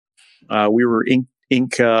We were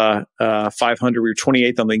Inc. 500. We were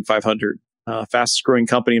 28th on the Inc. 500. Fastest growing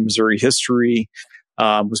company in Missouri history.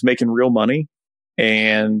 Was making real money,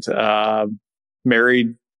 and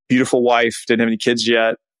married, beautiful wife, didn't have any kids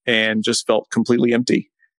yet, and just felt completely empty.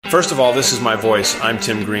 First of all, this is my voice. I'm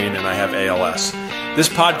Tim Green, and I have ALS. This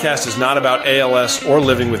podcast is not about ALS or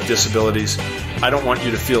living with disabilities. I don't want you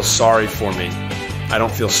to feel sorry for me. I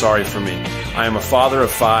don't feel sorry for me. I am a father of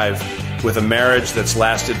 5 with a marriage that's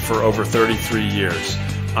lasted for over 33 years.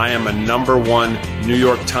 I am a #1 New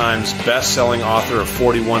York Times bestselling author of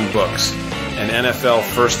 41 books, an NFL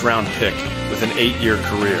first-round pick with an 8-year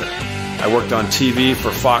career. I worked on TV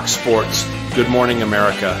for Fox Sports, Good Morning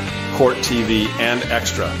America, Court TV, and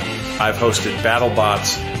Extra. I've hosted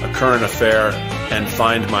BattleBots, A Current Affair, and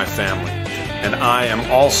Find My Family. And I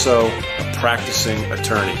am also a practicing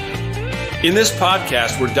attorney. In this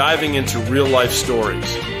podcast, we're diving into real-life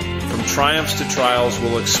stories. From triumphs to trials,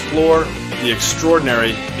 we'll explore the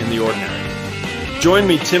extraordinary in the ordinary. Join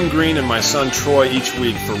me, Tim Green, and my son Troy each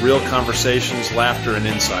week for real conversations, laughter, and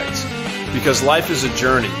insights. Because life is a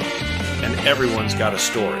journey, and everyone's got a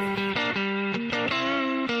story.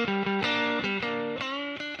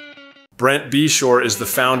 Brent Beshore is the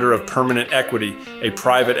founder of Permanent Equity, a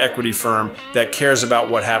private equity firm that cares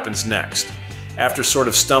about what happens next. After sort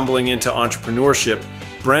of stumbling into entrepreneurship,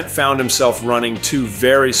 Brent found himself running 2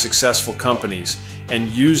 very successful companies and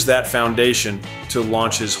used that foundation to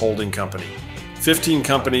launch his holding company. 15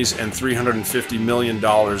 companies and $350 million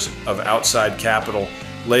of outside capital.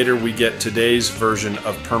 Later, we get today's version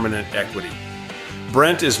of Permanent Equity.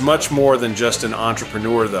 Brent is much more than just an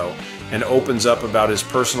entrepreneur, though, and opens up about his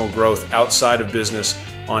personal growth outside of business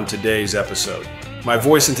on today's episode. My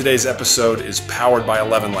voice in today's episode is powered by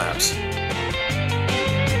 11 Labs.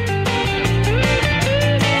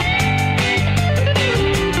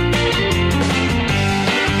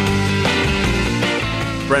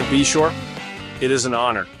 Brent Beshore, it is an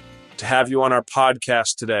honor to have you on our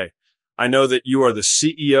podcast today. I know that you are the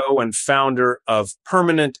CEO and founder of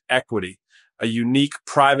Permanent Equity, a unique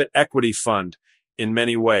private equity fund in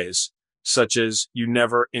many ways, such as you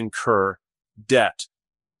never incur debt.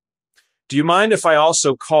 Do you mind if I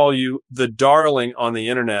also call you the darling on the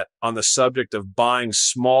internet on the subject of buying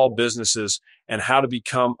small businesses and how to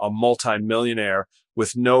become a multimillionaire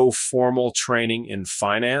with no formal training in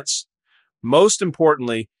finance? Most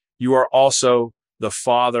importantly, you are also the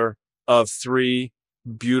father of 3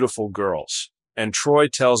 beautiful girls. And Troy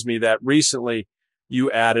tells me that recently you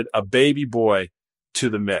added a baby boy to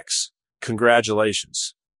the mix.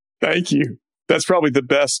 Congratulations. Thank you. That's probably the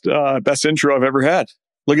best intro I've ever had.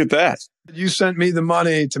 Look at that. You sent me the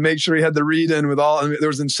money to make sure he had the read-in with all, there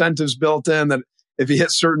was incentives built in that if he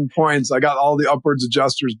hit certain points, I got all the upwards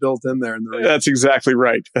adjusters built in there. That's exactly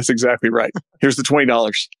right. Here's the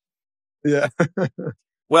 $20. Yeah.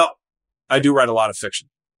 Well, I do write a lot of fiction.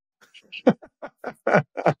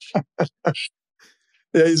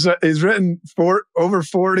 Yeah, he's written over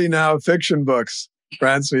 40 now fiction books,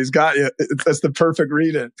 Brent. So he's got you. That's the perfect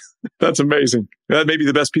read-in. That's amazing. That may be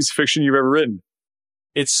the best piece of fiction you've ever written.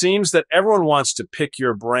 It seems that everyone wants to pick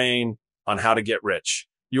your brain on how to get rich.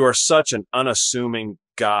 You are such an unassuming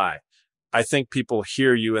guy. I think people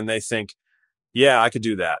hear you and they think, yeah, I could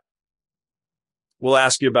do that. We'll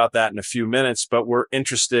ask you about that in a few minutes, but we're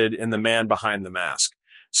interested in the man behind the mask.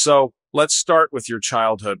 So let's start with your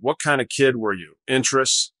childhood. What kind of kid were you?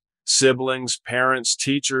 Interests, siblings, parents,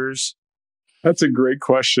 teachers? That's a great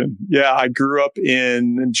question. Yeah, I grew up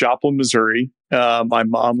in Joplin, Missouri. My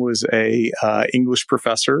mom was a English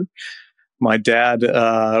professor. My dad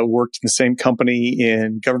worked in the same company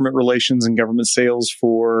in government relations and government sales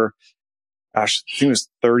for, I think it was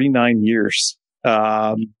 39 years.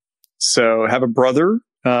 So I have a brother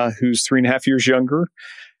who's 3.5 years younger.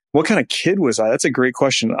 What kind of kid was I? That's a great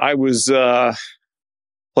question. I was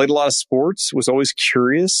played a lot of sports, was always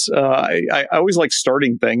curious. I always liked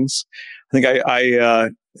starting things. I think I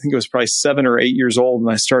think it was probably 7 or 8 years old, and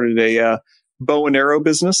I started a bow and arrow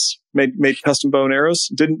business. Made custom bow and arrows.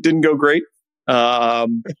 Didn't go great. But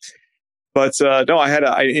no,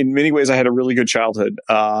 in many ways I had a really good childhood.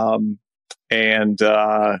 Yeah,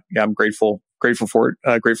 I'm grateful for it.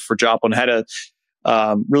 Grateful for Joplin.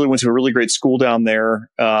 Really went to a really great school down there,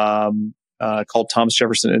 called Thomas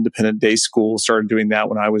Jefferson Independent Day School. Started doing that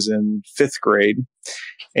when I was in 5th grade.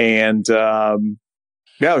 And,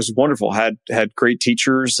 yeah, it was wonderful. Had great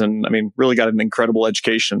teachers and really got an incredible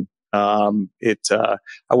education. You're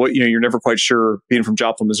never quite sure, being from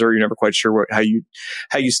Joplin, Missouri, you're never quite sure how you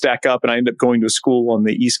stack up. And I ended up going to a school on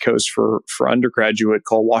the East Coast for undergraduate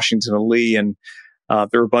called Washington and Lee. And,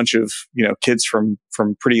 there were a bunch of, kids from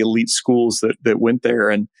pretty elite schools that went there.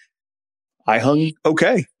 And I hung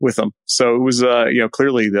okay with them. So it was,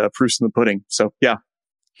 clearly the proof's in the pudding. So yeah.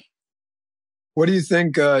 What do you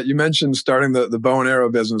think? You mentioned starting the bow and arrow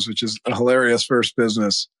business, which is a hilarious first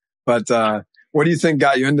business. But what do you think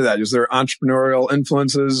got you into that? Was there entrepreneurial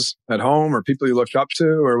influences at home or people you looked up to,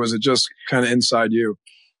 or was it just kind of inside you?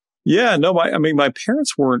 Yeah, no, my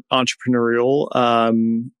parents weren't entrepreneurial.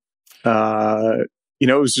 It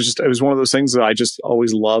was one of those things that I just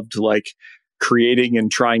always loved, like creating and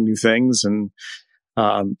trying new things and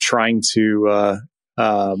trying to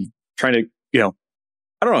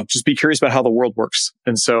I don't know, just be curious about how the world works.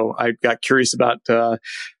 And so I got curious about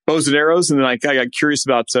bows and arrows, and then I got curious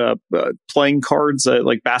about playing cards,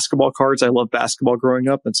 like basketball cards. I loved basketball growing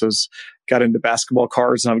up, and so got into basketball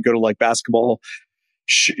cards, and I would go to like basketball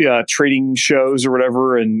trading shows or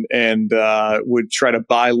whatever, and would try to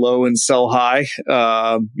buy low and sell high.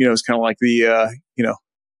 It's kind of like the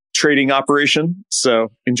trading operation.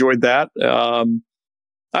 So enjoyed that.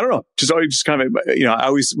 I don't know, just kind of, I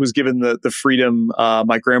always was given the freedom.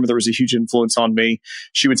 My grandmother was a huge influence on me.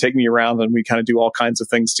 She would take me around and we kind of do all kinds of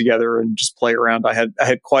things together and just play around. I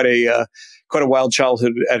had quite a wild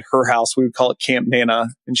childhood at her house. We would call it Camp Nana.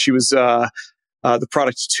 And she was, the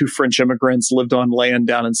product of two French immigrants, lived on land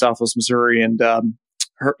down in Southwest Missouri. And,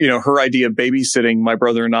 her idea of babysitting my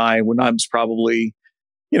brother and I when I was probably,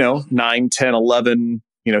 9, 10, 11,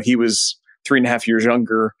 he was 3.5 years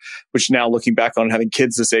younger, which now looking back on having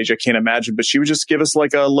kids this age, I can't imagine. But she would just give us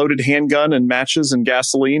like a loaded handgun and matches and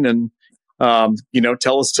gasoline and,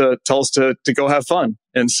 tell us to go have fun.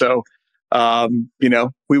 And so,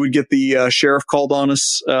 we would get the sheriff called on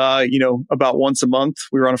us, about once a month.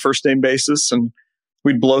 We were on a first name basis and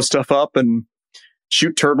we'd blow stuff up and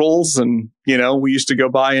shoot turtles. And, we used to go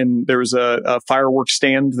by and there was a fireworks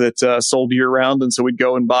stand that sold year round. And so we'd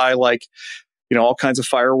go and buy like, all kinds of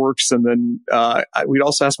fireworks. And then, we'd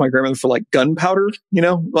also ask my grandmother for like gunpowder,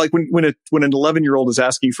 like when an 11-year-old is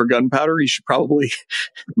asking for gunpowder, you should probably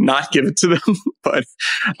not give it to them. But,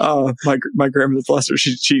 my grandmother, bless her,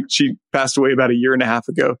 she passed away about 1.5 years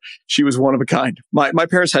ago. She was one of a kind. My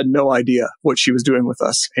parents had no idea what she was doing with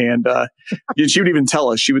us. And, she would even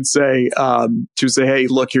tell us, she would say, hey,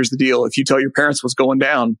 look, here's the deal. If you tell your parents what's going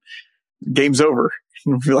down, game's over.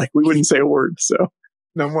 And we're like, we wouldn't say a word. So.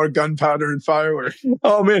 No more gunpowder and fireworks.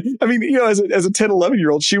 Oh man. I mean, as a 10,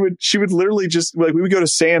 11-year-old, she would literally just like, we would go to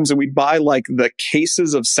Sam's and we'd buy like the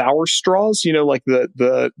cases of sour straws, like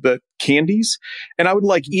the candies. And I would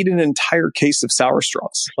like eat an entire case of sour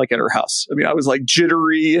straws, like at her house. I mean, I was like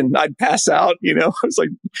jittery and I'd pass out, I was like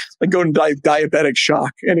going diabetic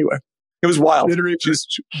shock. Anyway, it was wild.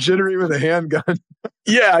 Jittery with a handgun.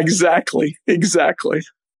 Yeah, exactly.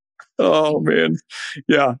 Oh man.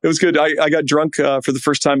 Yeah, it was good. I got drunk for the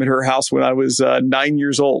first time at her house when I was 9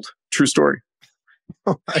 years old. True story.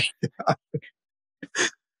 Oh my God.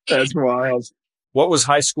 That's wild. What was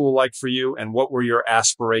high school like for you and what were your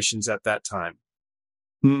aspirations at that time?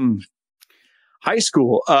 High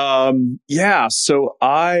school. Yeah. So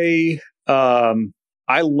I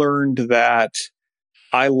learned that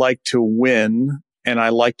I like to win and I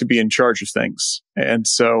like to be in charge of things. And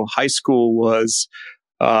so high school was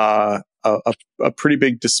a pretty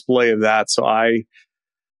big display of that. So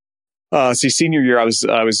senior year, I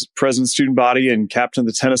was president of student body and captain of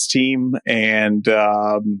the tennis team and,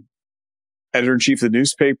 editor in chief of the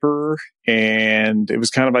newspaper. And it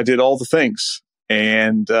was I did all the things.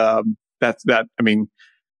 And,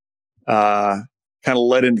 kind of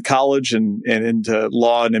led into college and into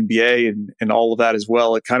law and MBA and all of that as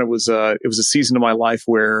well. It kind of was it was a season of my life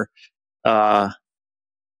where,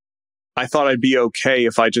 I thought I'd be okay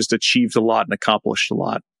if I just achieved a lot and accomplished a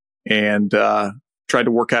lot and, tried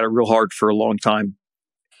to work at it real hard for a long time.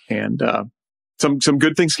 And, some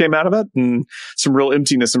good things came out of it and some real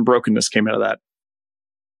emptiness and brokenness came out of that.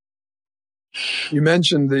 You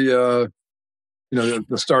mentioned the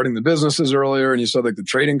starting the businesses earlier and you said like the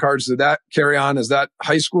trading cards. Did that carry on? Is that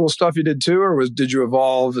high school stuff you did too, or did you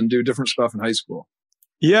evolve and do different stuff in high school?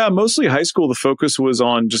 Yeah, mostly high school. The focus was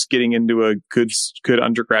on just getting into a good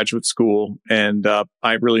undergraduate school. And,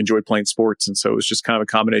 I really enjoyed playing sports. And so it was just kind of a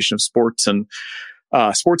combination of sports and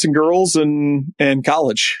girls and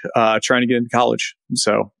college, trying to get into college. And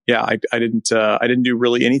so, yeah, I didn't do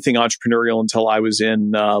really anything entrepreneurial until I was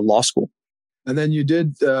in, law school. And then you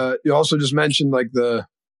also just mentioned like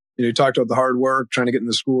you talked about the hard work, trying to get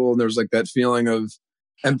into school. And there was like that feeling of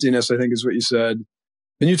emptiness, I think is what you said.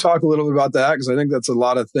 Can you talk a little bit about that? Because I think that's a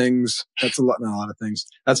lot of things. That's not a lot of things.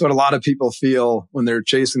 That's what a lot of people feel when they're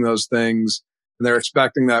chasing those things. And they're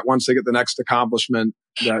expecting that once they get the next accomplishment,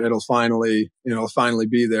 that it'll finally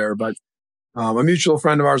be there. But A mutual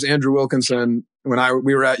friend of ours, Andrew Wilkinson,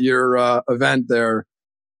 we were at your event there,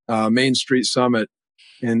 Main Street Summit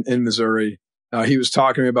in Missouri. He was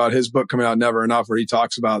talking to me about his book coming out, Never Enough, where he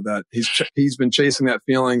talks about that. He's been chasing that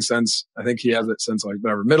feeling since, I think he has it since like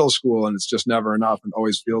whatever, middle school, and it's just never enough, and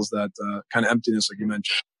always feels that kind of emptiness, like you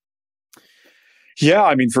mentioned. Yeah,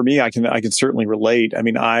 I mean, for me, I can certainly relate. I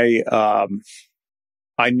mean, I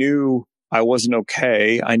knew I wasn't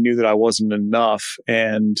okay. I knew that I wasn't enough,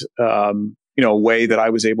 and a way that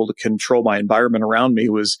I was able to control my environment around me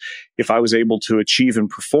was if I was able to achieve and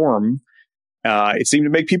perform. It seemed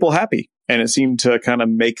to make people happy, and it seemed to kind of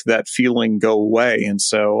make that feeling go away. And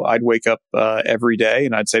so I'd wake up every day,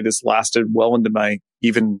 and I'd say this lasted well into my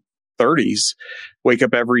even 30s. Wake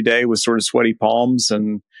up every day with sort of sweaty palms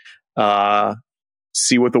and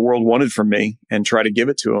see what the world wanted from me and try to give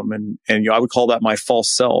it to them. And I would call that my false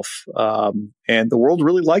self. And the world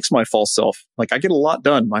really likes my false self. Like, I get a lot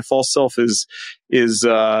done. My false self is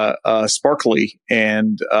sparkly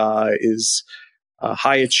and is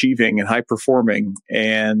high achieving and high performing.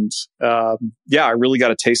 And I really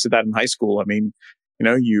got a taste of that in high school. I mean,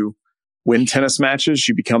 you win tennis matches,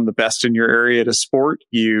 you become the best in your area at a sport,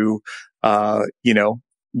 you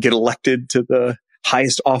get elected to the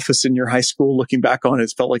highest office in your high school. Looking back on it,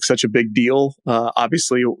 it felt like such a big deal.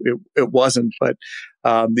 Obviously it wasn't, but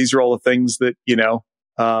these are all the things that,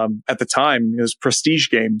 at the time, it was prestige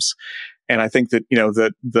games. And I think that,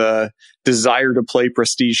 the desire to play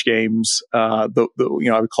prestige games, I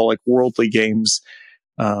would call like worldly games,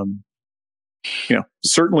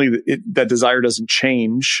 certainly that desire doesn't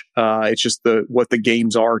change. It's just what the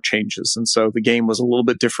games are changes. And so the game was a little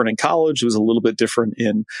bit different in college. It was a little bit different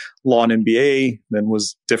in law and MBA, then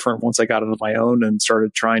was different once I got into my own and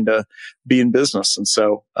started trying to be in business. And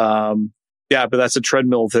so, but that's a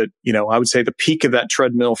treadmill that, I would say the peak of that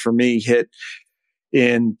treadmill for me hit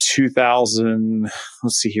in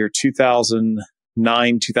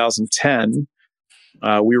 2009, 2010.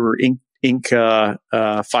 We were Inc.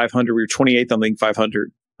 500. We were 28th on the Inc.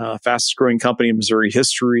 500. Fastest growing company in Missouri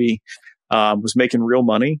history. Was making real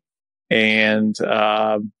money, and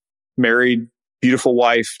married, beautiful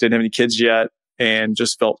wife, didn't have any kids yet, and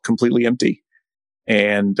just felt completely empty.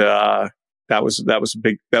 And that was a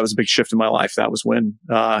big shift in my life. That was when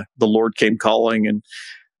the Lord came calling, and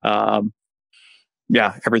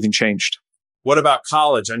everything changed. What about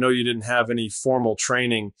college? I know you didn't have any formal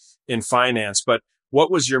training in finance, but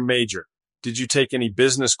what was your major? Did you take any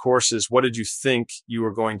business courses? What did you think you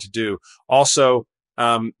were going to do? Also,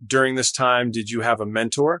 during this time, did you have a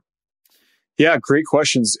mentor? Yeah, great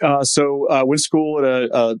questions. So I went to school at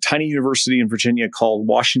a tiny university in Virginia called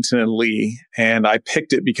Washington and Lee, and I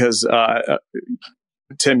picked it because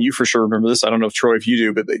Tim, you for sure remember this. I don't know if Troy, if you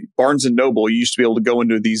do, but Barnes and Noble, you used to be able to go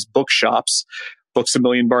into these bookshops, Books A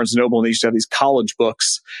Million, Barnes and Noble, and they used to have these college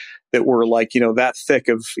books that were like, that thick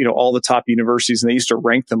of, all the top universities, and they used to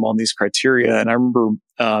rank them on these criteria. And I remember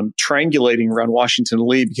triangulating around Washington and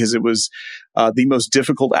Lee because it was the most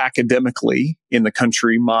difficult academically in the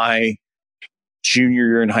country my junior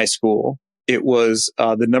year in high school. It was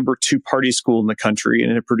the number 2 party school in the country,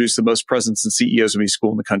 and it produced the most presidents and CEOs of any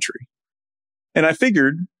school in the country. And I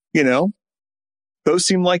figured, those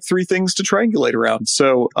seem like 3 things to triangulate around.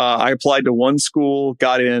 So I applied to one school,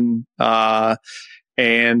 got in,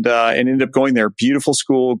 and ended up going there. Beautiful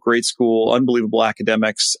school, great school, unbelievable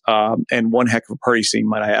academics, and one heck of a party scene,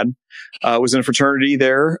 might I add. Was in a fraternity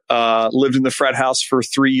there, lived in the frat house for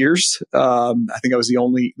 3 years. I think I was the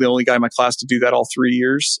only guy in my class to do that all 3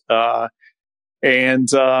 years.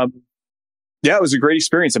 It was a great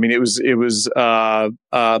experience. I mean, it was my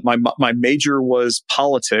major was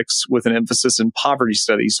politics with an emphasis in poverty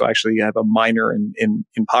studies. So actually I have a minor in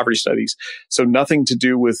poverty studies. So nothing to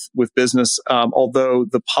do with business. Although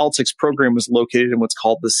the politics program was located in what's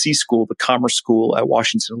called the C School, the Commerce School at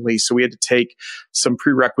Washington and Lee. So we had to take some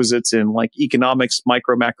prerequisites in like economics,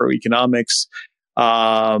 macroeconomics.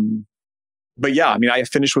 But yeah, I mean, I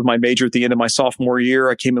finished with my major at the end of my sophomore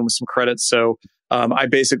year. I came in with some credits. So I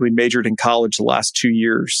basically majored in college the last 2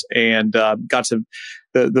 years, and got to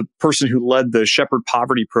the person who led the Shepherd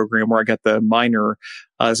Poverty Program where I got the minor.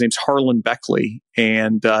 His name's Harlan Beckley,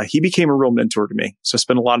 and he became a real mentor to me. So I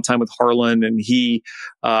spent a lot of time with Harlan, and he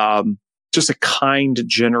just a kind,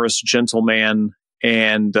 generous, gentle man,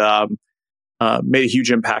 and made a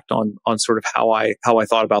huge impact on sort of how I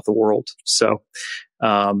thought about the world. So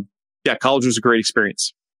college was a great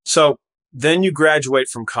experience. So then you graduate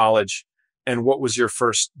from college. And what was your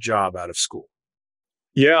first job out of school?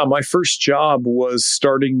 Yeah, my first job was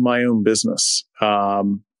starting my own business.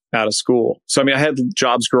 out of school. So, I mean, I had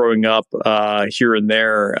jobs growing up here and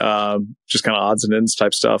there, just kind of odds and ends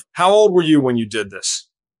type stuff. How old were you when you did this?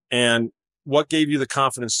 And what gave you the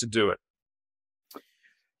confidence to do it?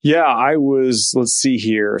 Yeah, I was, let's see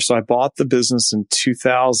here. So I bought the business in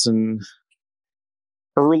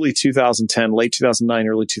early 2010, late 2009,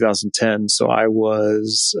 early 2010. So I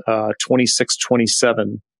was 26,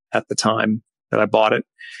 27 at the time that I bought it.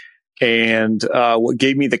 And what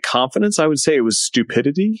gave me the confidence, I would say it was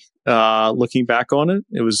stupidity. Looking back on it,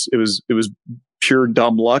 it was pure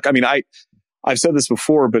dumb luck. I mean, I've said this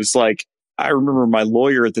before, but it's like, I remember my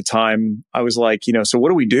lawyer at the time, I was like, so what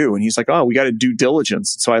do we do? And he's like, oh, we got to do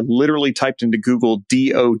diligence. So I literally typed into Google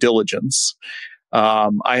DO diligence.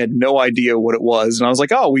 I had no idea what it was. And I was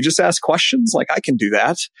like, oh, we just ask questions. Like, I can do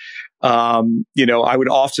that.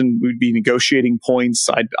 We'd be negotiating points.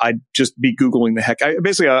 I'd just be Googling the heck. I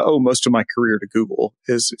owe most of my career to Google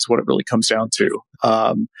is what it really comes down to.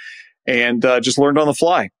 And just learned on the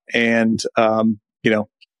fly. And,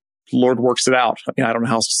 Lord works it out. I mean, I don't know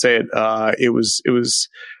how else to say it. It was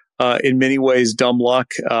in many ways dumb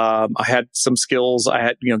luck. I had some skills. I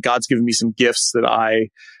had, God's given me some gifts that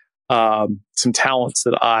some talents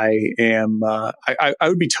that I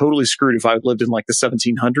would be totally screwed if I lived in like the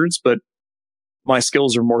 1700s, but my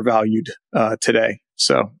skills are more valued, today.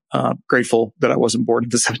 So, grateful that I wasn't born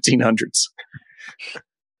in the 1700s.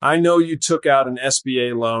 I know you took out an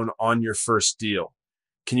SBA loan on your first deal.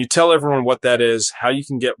 Can you tell everyone what that is, how you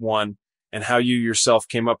can get one, and how you yourself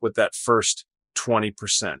came up with that first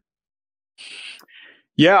 20%?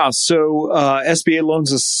 Yeah. So, SBA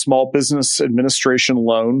loans is a small business administration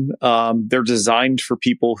loan. They're designed for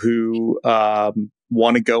people who,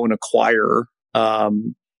 want to go and acquire,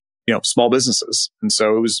 small businesses. And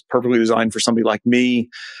so it was perfectly designed for somebody like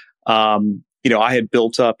me. I had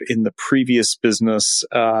built up in the previous business,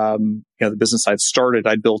 the business I'd started,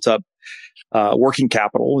 I'd built up, working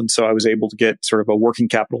capital. And so I was able to get sort of a working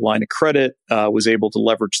capital line of credit, was able to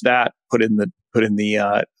leverage that, put in the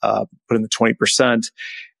 20%.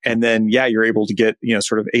 And then, you're able to get,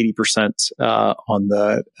 sort of 80%,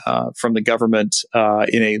 from the government,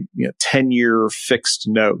 in a 10-year fixed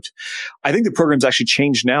note. I think the program's actually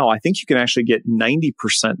changed now. I think you can actually get 90%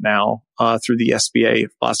 now, through the SBA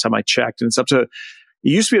last time I checked. And it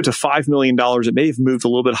used to be up to $5 million. It may have moved a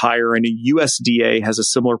little bit higher. And USDA has a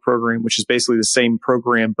similar program, which is basically the same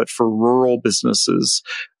program, but for rural businesses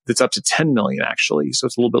that's up to 10 million actually. So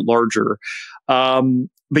it's a little bit larger.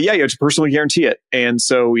 But you have to personally guarantee it. And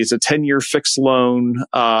so it's a 10-year fixed loan,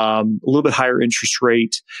 a little bit higher interest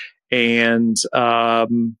rate. And,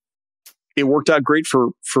 it worked out great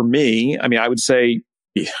for me. I mean, I would say,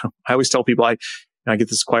 I always tell people, I get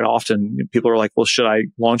this quite often. People are like, well, should I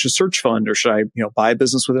launch a search fund or should I, buy a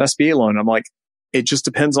business with an SBA loan? I'm like, it just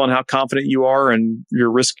depends on how confident you are and your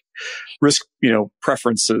risk,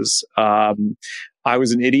 preferences. I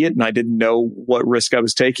was an idiot and I didn't know what risk I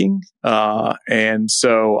was taking. And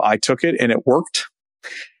so I took it and it worked.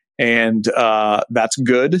 And, that's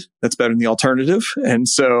good. That's better than the alternative. And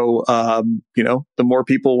so, the more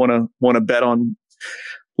people want to bet on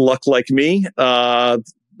luck like me, the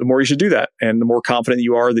more you should do that. And the more confident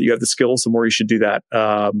you are that you have the skills, the more you should do that.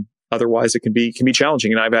 Otherwise it can be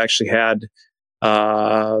challenging. And I've actually had, 3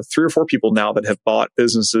 or 4 people now that have bought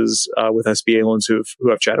businesses, with SBA loans who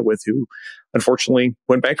I've chatted with who unfortunately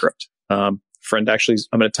went bankrupt. Friend actually,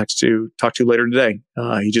 I'm going to talk to later today.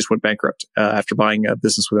 He just went bankrupt, after buying a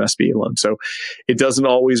business with an SBA loan. So it doesn't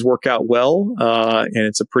always work out well. And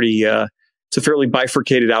it's a fairly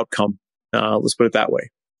bifurcated outcome. Let's put it that way.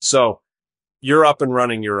 So you're up and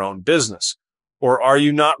running your own business, or are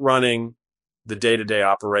you not running the day-to-day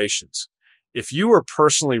operations? If you were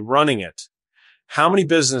personally running it, how many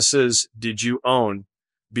businesses did you own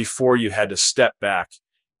before you had to step back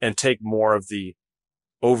and take more of the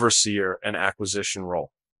overseer and acquisition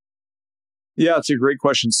role? Yeah, it's a great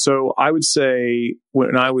question. So I would say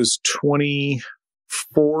when I was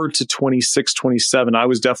 24 to 26, 27, I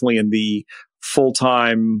was definitely in the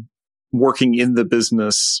full-time working in the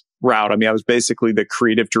business route. I mean, I was basically the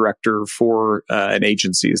creative director for an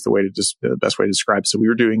agency is the best way to describe it. So we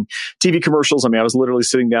were doing TV commercials. I mean, I was literally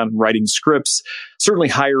sitting down and writing scripts, certainly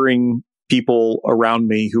hiring people around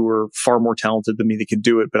me who were far more talented than me that could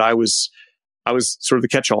do it. But I was sort of the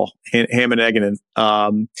catch-all, ham and egg in it.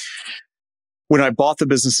 When I bought the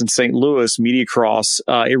business in St. Louis, MediaCross,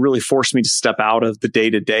 it really forced me to step out of the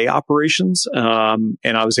day-to-day operations, and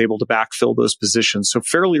I was able to backfill those positions. So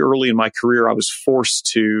fairly early in my career, I was forced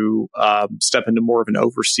to step into more of an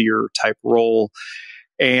overseer type role.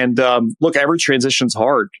 And look, every transition's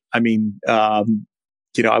hard. I mean,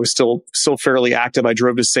 I was still fairly active. I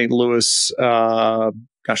drove to St. Louis, 4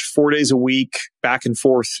 days a week, back and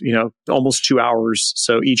forth, almost 2 hours.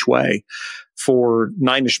 So each way for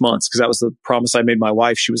 9-ish months, because that was the promise I made my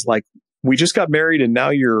wife. She was like, we just got married and now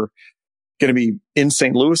you're going to be in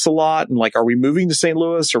St. Louis a lot. And like, are we moving to St.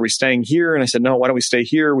 Louis? Are we staying here? And I said, no, why don't we stay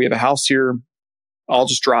here? We have a house here. I'll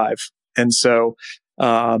just drive. And so,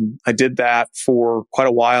 I did that for quite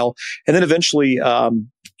a while, and then eventually,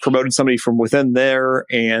 promoted somebody from within there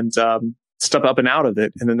and, step up and out of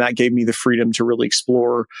it. And then that gave me the freedom to really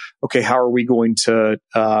explore, okay, how are we going to,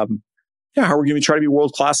 how are we going to try to be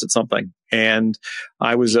world class at something? And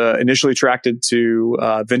I was, initially attracted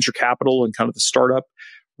to, venture capital and kind of the startup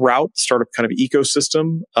route, startup kind of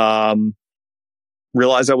ecosystem.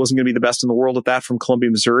 Realized I wasn't going to be the best in the world at that from Columbia,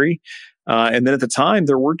 Missouri. And then at the time,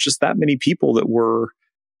 there weren't just that many people that were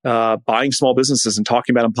buying small businesses and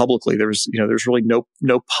talking about them publicly. There's really no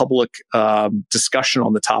public discussion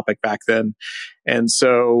on the topic back then. And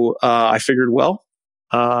so I figured,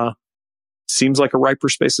 seems like a riper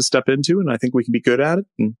space to step into, and I think we can be good at it.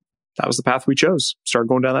 And that was the path we chose. Started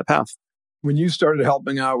going down that path. When you started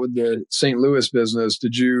helping out with the St. Louis business,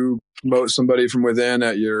 did you promote somebody from within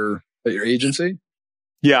at your agency?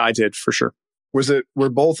 Yeah, I did, for sure. Were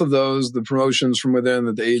both of those, the promotions from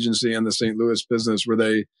within the agency and the St. Louis business, were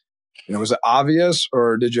they, was it obvious,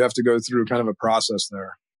 or did you have to go through kind of a process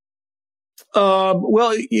there?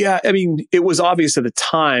 Well, yeah, I mean, it was obvious at the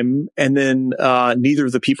time. And then, neither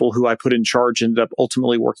of the people who I put in charge ended up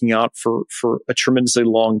ultimately working out for a tremendously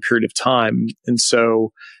long period of time. And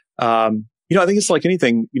so, I think it's like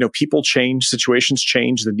anything, people change, situations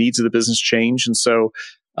change, the needs of the business change. And so,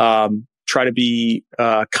 try to be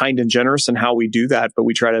kind and generous in how we do that, but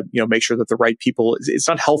we try to make sure that the right people. It's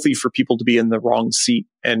not healthy for people to be in the wrong seat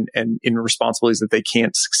and in responsibilities that they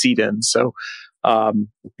can't succeed in. So,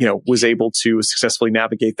 was able to successfully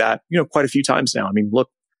navigate that quite a few times now. I mean, look,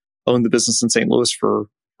 owned the business in St. Louis for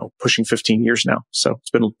pushing 15 years now, so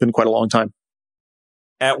it's been quite a long time.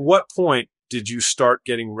 At what point did you start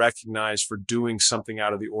getting recognized for doing something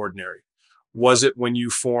out of the ordinary? Was it when you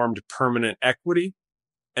formed Permanent Equity?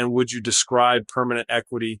 And would you describe Permanent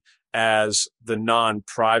Equity as the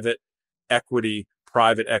non-private equity,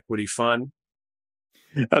 private equity fund?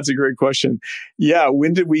 That's a great question. Yeah.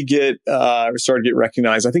 When did we get, started to get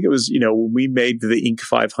recognized? I think it was, when we made the Inc.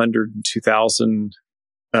 500 in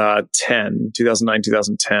 2009,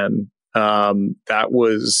 2010. That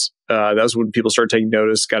was when people started taking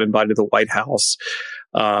notice, got invited to the White House.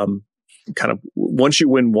 Kind of once you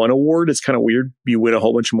win one award, it's kind of weird. You win a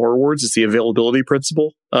whole bunch more awards. It's the availability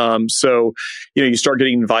principle. So, you start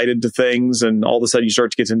getting invited to things, and all of a sudden you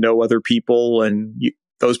start to get to know other people, and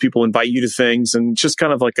those people invite you to things, and it's just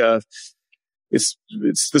kind of like it's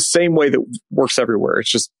the same way that works everywhere.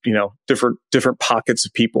 It's just, different pockets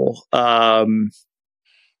of people.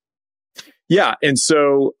 Yeah. And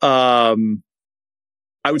so,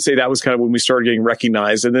 I would say that was kind of when we started getting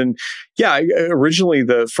recognized. And then, originally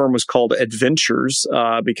the firm was called Adventures,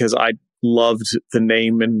 because I loved the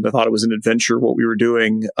name and I thought it was an adventure, what we were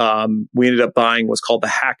doing. We ended up buying what's called the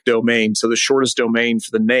hack domain. So the shortest domain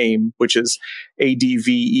for the name, which is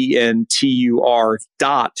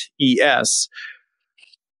adventur.es.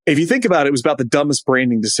 If you think about it, it was about the dumbest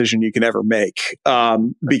branding decision you can ever make,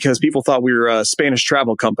 because people thought we were a Spanish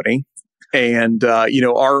travel company. And,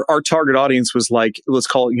 our target audience was like, let's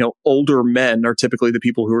call it, older men are typically the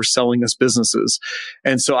people who are selling us businesses.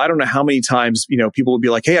 And so I don't know how many times, people would be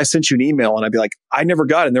like, hey, I sent you an email. And I'd be like, I never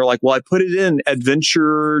got it. And they're like, well, I put it in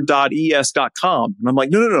adventure.es.com. And I'm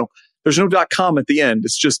like, no. There's no .com at the end.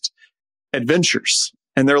 It's just Adventures.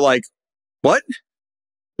 And they're like, what?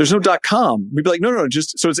 There's no .com. We'd be like, no,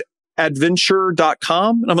 just, so it's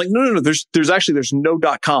adventure.com. And I'm like, no. There's no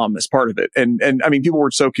 .com as part of it. And I mean, people were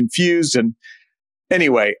so confused. And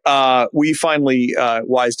anyway, we finally,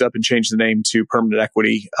 wised up and changed the name to Permanent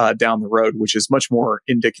Equity, down the road, which is much more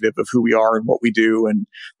indicative of who we are and what we do and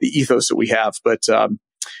the ethos that we have. But,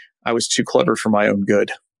 I was too clever for my own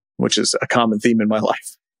good, which is a common theme in my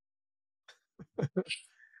life.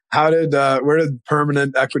 Where did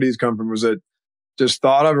Permanent Equities come from? Was it just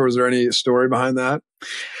thought of, or was there any story behind that?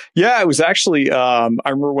 Yeah, it was actually, I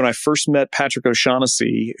remember when I first met Patrick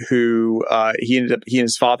O'Shaughnessy, who, he and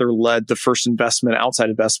his father led the first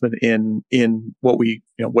outside investment in what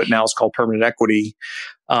what now is called Permanent Equity.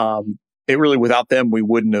 It really, without them, we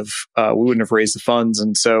wouldn't have raised the funds.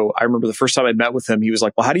 And so I remember the first time I met with him, he was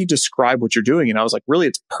like, well, how do you describe what you're doing? And I was like, really,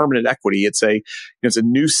 it's permanent equity. It's a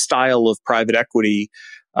new style of private equity,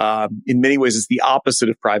 In many ways, it's the opposite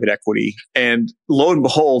of private equity. And lo and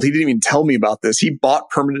behold, he didn't even tell me about this. He bought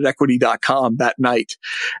permanentequity.com that night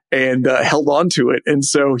and held on to it. And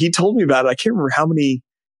so he told me about it. I can't remember how many.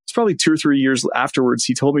 It's probably 2 or 3 years afterwards.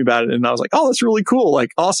 He told me about it, and I was like, "Oh, that's really cool! Like,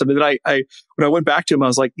 awesome!" And then I when I went back to him, I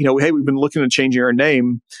was like, "Hey, we've been looking at changing our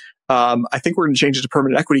name. I think we're going to change it to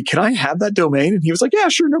Permanent Equity. Can I have that domain?" And he was like, "Yeah,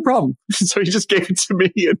 sure, no problem." So he just gave it to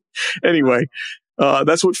me. And anyway,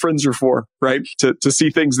 that's what friends are for, right? To see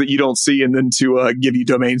things that you don't see, and then to give you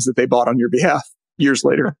domains that they bought on your behalf years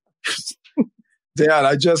later.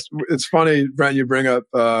 Dad, it's funny, Brent, you bring up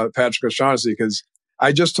Patrick O'Shaughnessy, because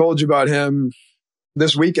I just told you about him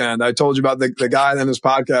this weekend. I told you about the guy that in his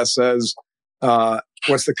podcast says,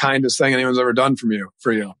 what's the kindest thing anyone's ever done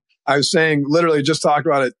for you? I was saying, literally just talked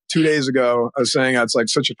about it 2 days ago. I was saying that's like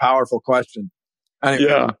such a powerful question. Anyway.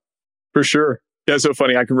 Yeah, for sure. Yeah, it's so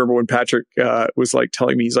funny. I can remember when Patrick was like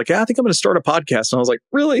telling me, he's like, "Yeah, I think I'm going to start a podcast." And I was like,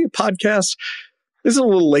 "Really? A podcast? Isn't it a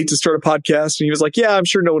little late to start a podcast?" And he was like, "Yeah, I'm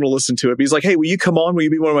sure no one will listen to it." But he's like, "Hey, will you come on? Will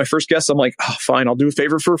you be one of my first guests?" I'm like, "Oh, fine. I'll do a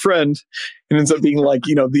favor for a friend." And it ends up being like,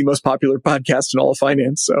 the most popular podcast in all of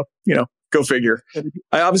finance. So, go figure.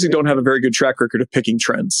 I obviously don't have a very good track record of picking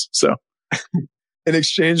trends. So in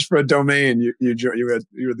exchange for a domain, you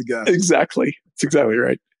were the guest. Exactly. That's exactly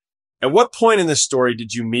right. At what point in this story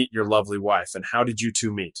did you meet your lovely wife, and how did you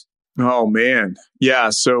two meet? Oh, man. Yeah.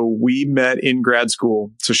 So we met in grad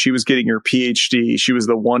school. So she was getting her PhD. She was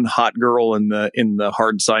the one hot girl in the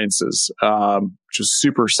hard sciences, which was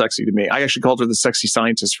super sexy to me. I actually called her the sexy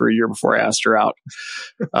scientist for a year before I asked her out.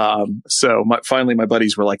 So finally my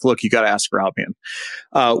buddies were like, "Look, you got to ask her out, man."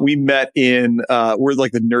 We met we're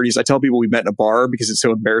like the nerdiest. I tell people we met in a bar because it's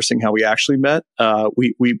so embarrassing how we actually met.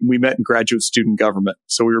 We met in graduate student government.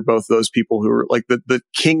 So we were both those people who were like the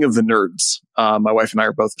king of the nerds. My wife and I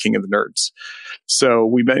are both king of the nerds. So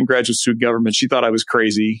we met in graduate student government. She thought I was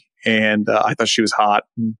crazy, and I thought she was hot.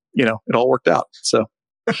 And, it all worked out. So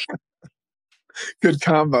good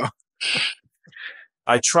combo.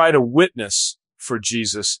 I try to witness for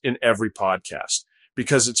Jesus in every podcast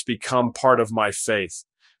because it's become part of my faith.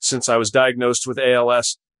 Since I was diagnosed with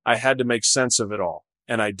ALS, I had to make sense of it all,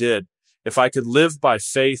 and I did. If I could live by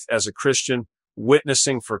faith as a Christian,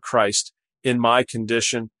 witnessing for Christ in my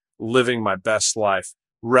condition, living my best life,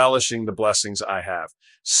 relishing the blessings I have,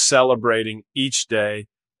 celebrating each day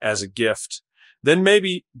as a gift, then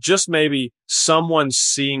maybe, just maybe, someone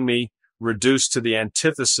seeing me reduced to the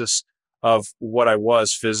antithesis of what I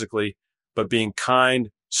was physically, but being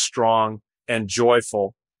kind, strong, and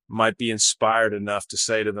joyful might be inspired enough to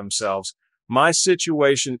say to themselves, "My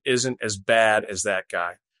situation isn't as bad as that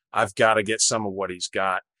guy. I've got to get some of what he's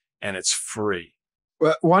got, and it's free."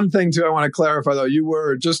 Well, one thing too, I want to clarify though, you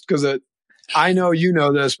were, just because I know you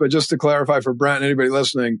know this, but just to clarify for Brent and anybody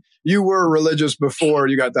listening, you were religious before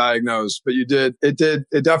you got diagnosed, but you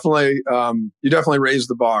definitely raised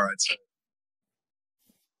the bar, I'd say.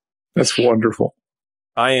 That's wonderful.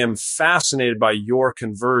 I am fascinated by your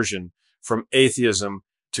conversion from atheism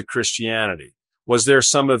to Christianity. Was there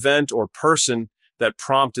some event or person that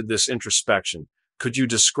prompted this introspection? Could you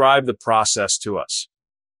describe the process to us?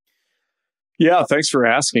 Yeah, thanks for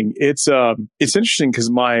asking. It's interesting because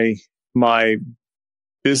my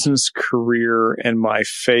business career and my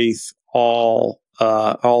faith all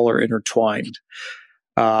are intertwined.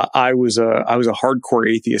 I was a hardcore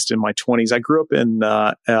atheist in my 20s. I grew up in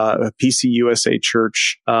a PCUSA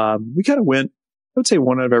church. We kind of went, I would say,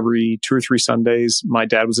 one out of every 2 or 3 Sundays. My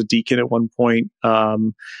dad was a deacon at one point.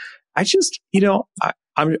 I'm sure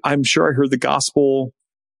I heard the gospel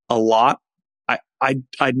a lot.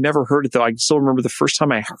 I'd never heard it though. I still remember the first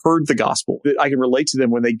time I heard the gospel. I can relate to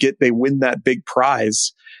them when they win that big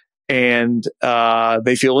prize and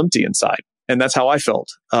they feel empty inside. And that's how I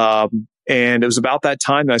felt. And it was about that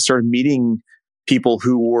time that I started meeting people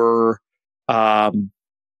who were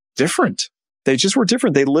different. They just were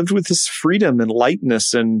different. They lived with this freedom and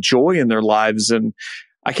lightness and joy in their lives. And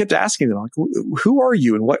I kept asking them, like, "Who are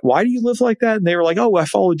you? And why do you live like that?" And they were like, "Oh, I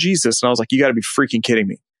follow Jesus." And I was like, "You got to be freaking kidding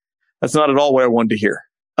me. That's not at all what I wanted to hear."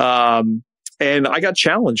 And I got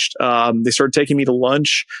challenged. They started taking me to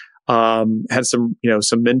lunch. Had some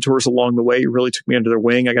mentors along the way who really took me under their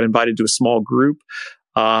wing. I got invited to a small group.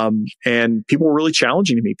 And people were really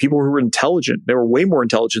challenging to me. People who were intelligent. They were way more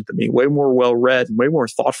intelligent than me, way more well-read, and way more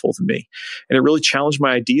thoughtful than me. And it really challenged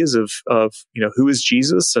my ideas of who is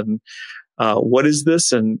Jesus and what is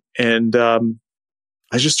this? And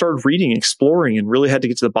I just started reading, exploring, and really had to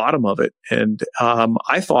get to the bottom of it. And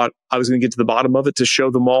I thought I was going to get to the bottom of it to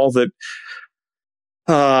show them all that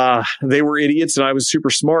they were idiots and I was super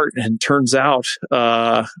smart. And turns out,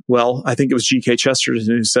 I think it was G.K. Chesterton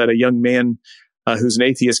who said, "A young man who's an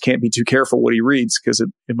atheist can't be too careful what he reads because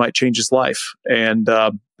it might change his life. And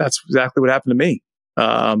that's exactly what happened to me.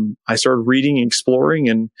 I started reading and exploring,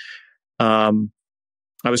 and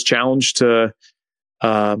I was challenged to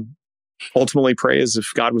ultimately pray as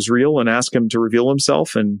if God was real and ask him to reveal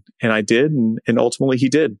himself. And I did. And ultimately he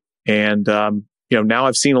did. And, now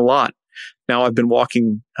I've seen a lot. Now I've been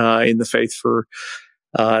walking in the faith for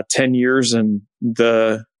 10 years, and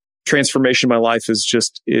the transformation of my life is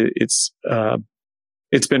just, it's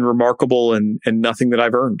been remarkable and nothing that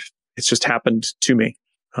I've earned. It's just happened to me,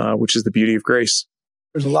 which is the beauty of grace.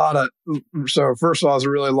 There's a lot of, so first of all, it's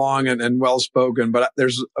really long and well spoken, but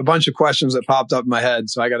there's a bunch of questions that popped up in my head.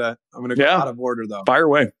 So I'm going to go out of order though. Fire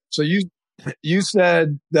away. So you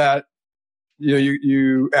said that,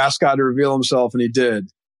 you asked God to reveal himself, and he did.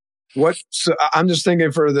 So I'm just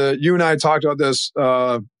thinking you and I talked about this,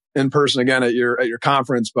 in person again at your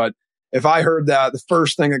conference, but if I heard that, the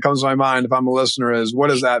first thing that comes to my mind, if I'm a listener, is what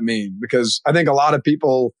does that mean? Because I think a lot of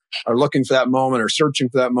people are looking for that moment or searching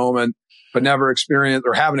for that moment, but never experienced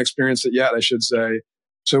or haven't experienced it yet, I should say.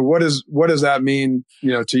 So what does that mean,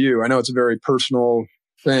 to you? I know it's a very personal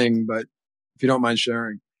thing, but if you don't mind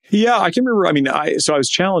sharing. Yeah, I can remember. I was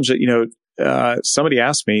challenged that, somebody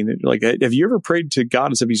asked me, like, have you ever prayed to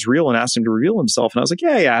God as if he's real and asked him to reveal himself? And I was like,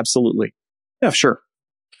 yeah, absolutely. Yeah, sure.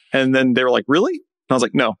 And then they were like, really? And I was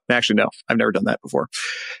like, no, actually, no, I've never done that before.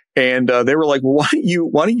 And they were like, well,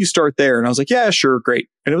 why don't you start there? And I was like, yeah, sure. Great.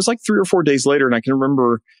 And it was like 3 or 4 days later. And I can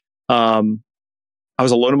remember, I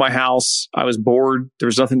was alone in my house. I was bored. There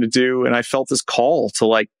was nothing to do. And I felt this call to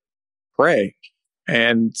like pray.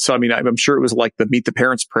 And so, I'm sure it was like the meet the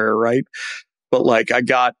parents prayer, right? But like I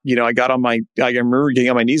remember getting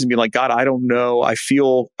on my knees and being like, God, I don't know. I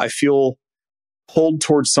feel pulled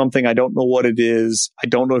towards something. I don't know what it is. I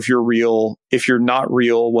don't know if you're real. If you're not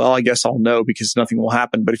real, well, I guess I'll know because nothing will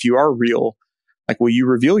happen. But if you are real, like, will you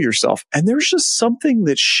reveal yourself? And there's just something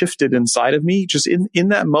that shifted inside of me just in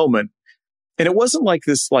that moment. And it wasn't like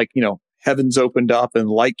this, heavens opened up and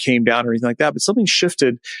light came down or anything like that, but something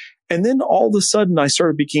shifted. And then all of a sudden, I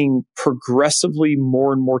started becoming progressively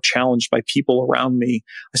more and more challenged by people around me.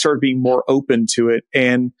 I started being more open to it.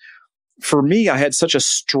 And for me, I had such a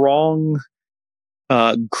strong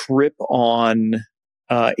grip on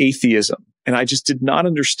atheism. And I just did not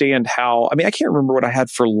understand how, I can't remember what I had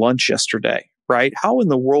for lunch yesterday, right? How in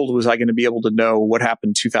the world was I going to be able to know what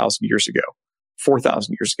happened 2,000 years ago,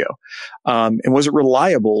 4,000 years ago? And was it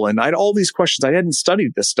reliable? And I had all these questions. I hadn't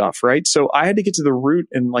studied this stuff, right? So I had to get to the root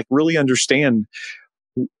and really understand,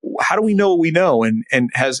 how do we know what we know? And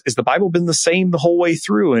has the Bible been the same the whole way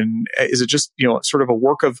through? And is it just, sort of a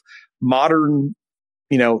work of modern,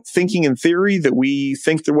 thinking and theory that we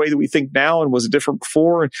think the way that we think now, and was it different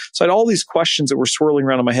before? And so I had all these questions that were swirling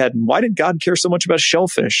around in my head. And why did God care so much about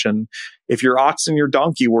shellfish? And if your ox and your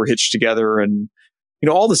donkey were hitched together, and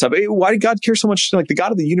all this stuff. Why did God care so much? Like, the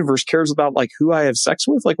God of the universe cares about who I have sex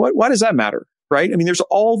with? Like, why does that matter? Right? There's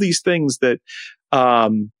all these things that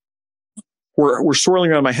were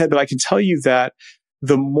swirling around in my head. But I can tell you that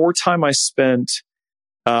the more time I spent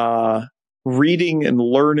reading and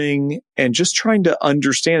learning and just trying to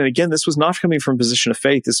understand, and again, this was not coming from a position of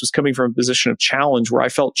faith. This was coming from a position of challenge, where I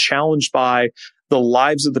felt challenged by the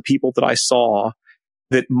lives of the people that I saw,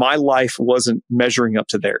 that my life wasn't measuring up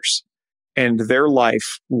to theirs. And their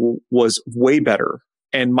life was way better.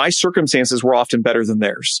 And my circumstances were often better than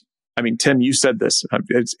theirs. Tim, you said this.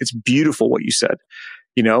 It's beautiful what you said.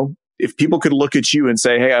 If people could look at you and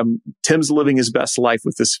say, hey, Tim's living his best life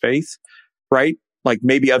with this faith, right? Like,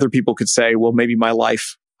 maybe other people could say, well, maybe my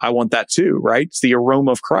life, I want that too, right? It's the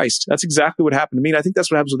aroma of Christ. That's exactly what happened to me. And I think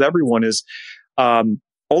that's what happens with everyone is,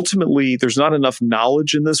 ultimately, there's not enough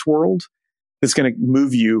knowledge in this world that's going to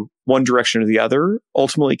move you one direction or the other.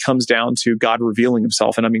 Ultimately comes down to God revealing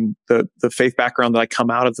himself. And the faith background that I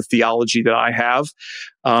come out of, the theology that I have,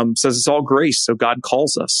 says it's all grace. So God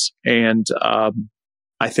calls us. And,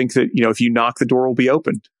 I think that, if you knock, the door will be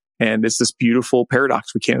opened. And it's this beautiful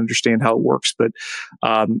paradox. We can't understand how it works. But,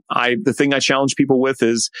 the thing I challenge people with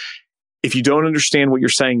is, if you don't understand what you're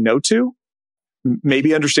saying no to,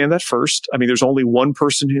 maybe understand that first. There's only one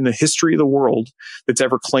person in the history of the world that's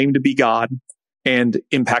ever claimed to be God and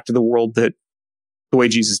impacted the world the way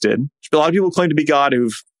Jesus did. There's a lot of people who claim to be God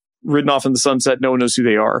who've ridden off in the sunset. No one knows who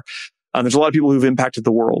they are. There's a lot of people who've impacted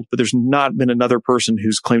the world, but there's not been another person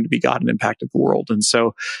who's claimed to be God and impacted the world. And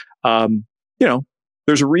so,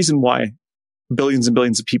 there's a reason why billions and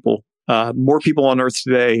billions of people, more people on earth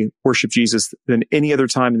today worship Jesus than any other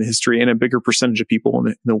time in the history, and a bigger percentage of people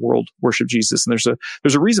in the world worship Jesus. And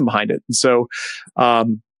there's a reason behind it. And so,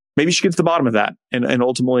 maybe you should get to the bottom of that. And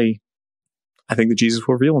ultimately, I think that Jesus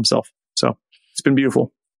will reveal himself. So it's It's been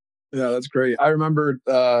beautiful. Yeah, that's great. I remember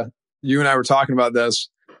you and I were talking about this.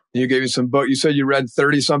 You gave me some book. You said you read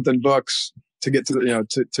 30 something books to get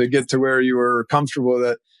to to get to where you were comfortable with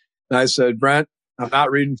it. And I said, Brent, I'm not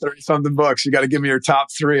reading 30 something books. You got to give me your top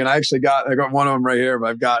three. And I got one of them right here, but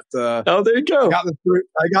I've got oh, there you go.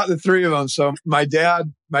 I got the three of them. So my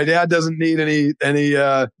dad doesn't need any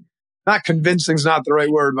not convincing is not the right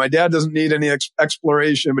word. My dad doesn't need any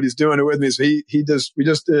exploration, but he's doing it with me. So we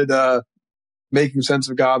just did Making Sense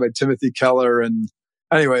of God by Timothy Keller. And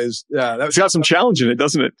anyways, yeah, it's got some challenge in it,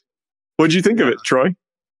 doesn't it? What did you think of it, Troy?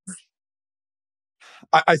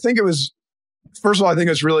 I think it was, first of all, I think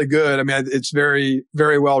it's really good. I mean, it's very,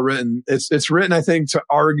 very well written. It's written, I think, to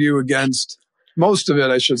argue against most of it.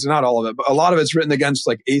 I should say, not all of it, but a lot of it's written against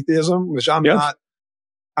like atheism, which I'm not.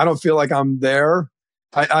 I don't feel like I'm there.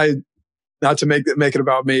 I not to make it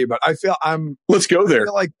about me, but I feel I'm. Let's go there.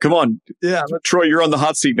 Like, come on, yeah, Troy, you're on the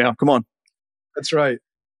hot seat now. Come on. That's right.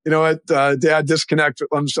 You know what, Dad? Disconnect.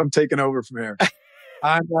 I'm taking over from here.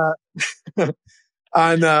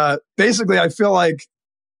 Basically, I feel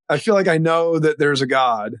like I know that there's a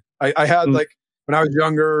God. I had like when I was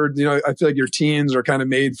younger, I feel like your teens are kind of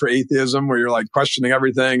made for atheism, where you're like questioning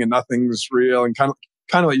everything and nothing's real, and kind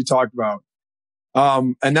of what you talked about.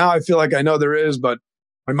 And now I feel like I know there is, but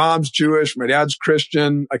my mom's Jewish, my dad's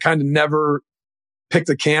Christian. I kind of never picked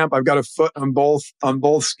a camp. I've got a foot on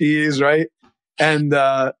both skis, right? And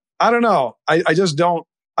I don't know. I just don't.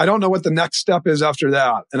 I don't know what the next step is after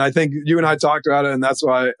that. And I think you and I talked about it, and that's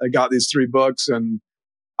why I got these 3 books. And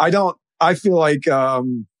I feel like,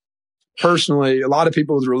 personally, a lot of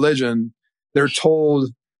people with religion, they're told,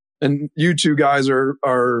 and you two guys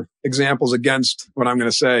are examples against what I'm going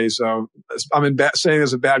to say. So I'm saying this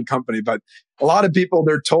is a bad company, but a lot of people,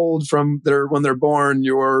 they're told when they're born,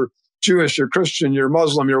 you're Jewish, you're Christian, you're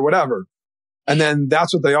Muslim, you're whatever. And then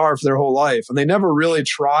that's what they are for their whole life. And they never really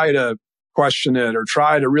try to question it or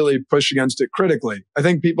try to really push against it critically. I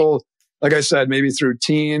think people, like I said, maybe through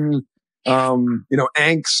teen,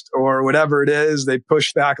 angst or whatever it is, they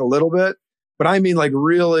push back a little bit. But I mean, like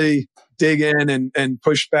really dig in and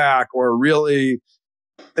push back, or really,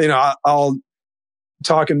 I'll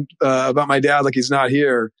talking about my dad like he's not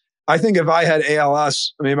here. I think if I had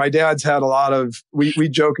ALS, I mean, my dad's had a lot of, we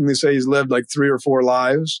jokingly say he's lived like 3 or 4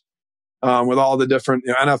 lives. With all the different,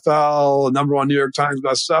 NFL, #1 New York Times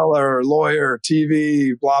bestseller, lawyer,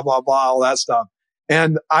 TV, blah, blah, blah, all that stuff.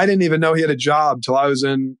 And I didn't even know he had a job till I was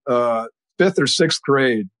in 5th or 6th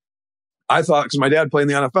grade. I thought, because my dad played in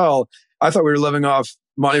the NFL, I thought we were living off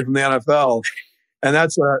money from the NFL. And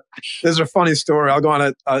this is a funny story. I'll go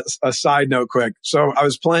on a side note quick. So I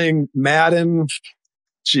was playing Madden,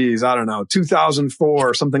 I don't know, 2004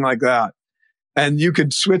 or something like that. And you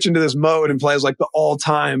could switch into this mode and play as like the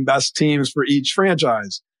all-time best teams for each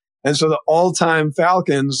franchise. And so the all-time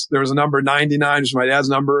Falcons, there was a number 99, which is my dad's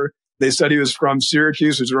number. They said he was from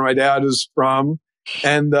Syracuse, which is where my dad was from.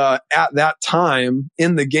 And at that time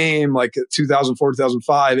in the game, like 2004,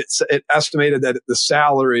 2005, it estimated that the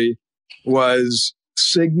salary was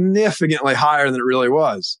significantly higher than it really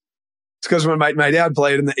was. It's because when my dad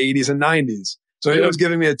played in the 80s and 90s. So he was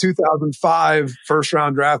giving me a 2005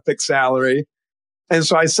 first-round draft pick salary. And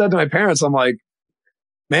so I said to my parents, I'm like,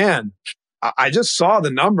 man, I just saw the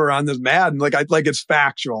number on this Madden. Like it's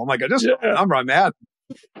factual. I'm like, I just saw the number on Madden.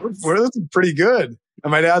 This is pretty good.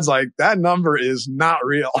 And my dad's like, that number is not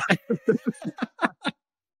real.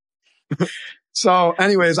 So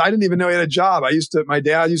anyways, I didn't even know he had a job. My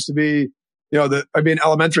dad used to be, I'd be in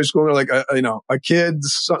elementary school and they're like, a kid,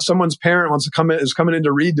 someone's parent is coming in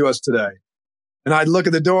to read to us today. And I'd look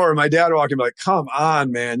at the door and my dad would walk in and be like, come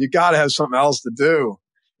on, man, you got to have something else to do.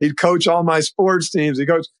 He'd coach all my sports teams.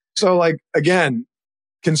 So like, again,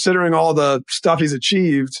 considering all the stuff he's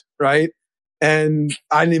achieved, right? And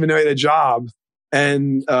I didn't even know he had a job.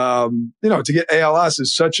 And, to get ALS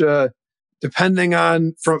is depending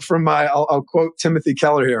on from I'll quote Timothy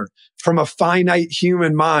Keller here, from a finite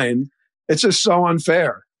human mind, it's just so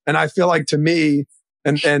unfair. And I feel like to me,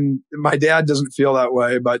 and my dad doesn't feel that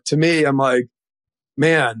way, but to me, I'm like,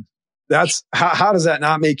 man, that's how does that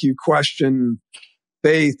not make you question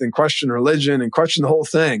faith and question religion and question the whole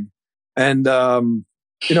thing? And, but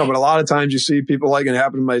a lot of times you see people like it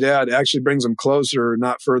happened to my dad, it actually brings them closer,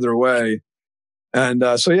 not further away. And,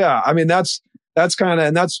 I mean, that's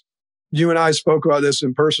and that's, you and I spoke about this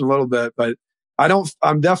in person a little bit, but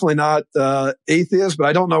I'm definitely not, atheist, but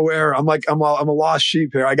I don't know where I'm a lost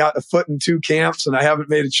sheep here. I got a foot in 2 camps and I haven't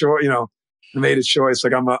made a choice.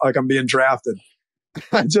 Like I'm being drafted.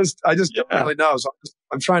 I just don't really know. So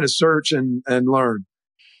I'm trying to search and learn.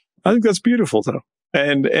 I think that's beautiful though.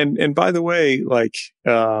 And by the way, like,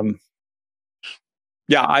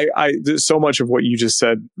 Yeah, so much of what you just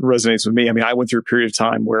said resonates with me. I mean, I went through a period of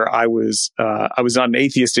time where I was not an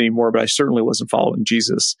atheist anymore, but I certainly wasn't following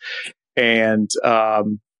Jesus. And,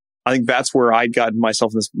 I think that's where I'd gotten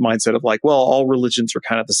myself in this mindset of like, well, all religions are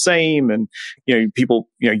kind of the same. And, people,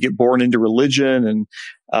 get born into religion.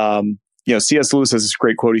 And, C.S. Lewis has this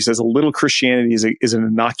great quote. He says, a little Christianity is an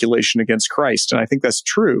inoculation against Christ. And I think that's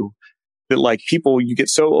true, that like people, you get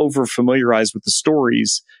so over familiarized with the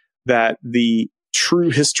stories that the true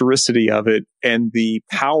historicity of it and the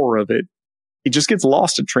power of it, it just gets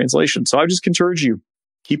lost in translation. So I just encourage you,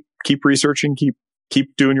 keep researching,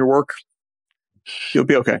 keep doing your work. You'll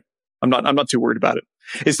be okay. I'm not too worried about it.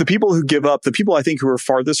 It's the people who give up, the people I think who are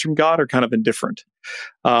farthest from God are kind of indifferent.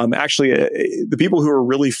 The people who are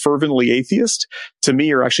really fervently atheist, to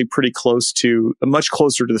me, are actually much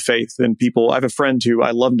closer to the faith than people. I have a friend who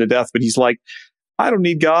I love him to death, but he's like, I don't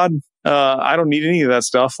need God. I don't need any of that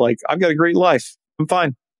stuff. Like, I've got a great life. I'm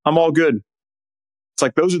fine. I'm all good. It's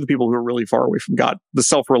like, those are the people who are really far away from God, the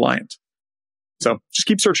self-reliant. So just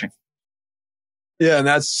keep searching. Yeah. And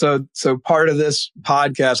that's so part of this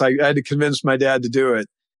podcast, I had to convince my dad to do it.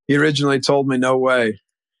 He originally told me no way.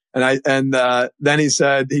 And then he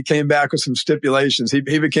said, he came back with some stipulations. He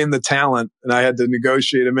became the talent and I had to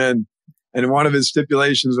negotiate him in. And one of his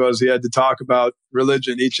stipulations was he had to talk about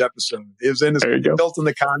religion each episode. It was built in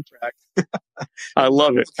the contract. I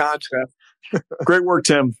love it. Contract. Great work,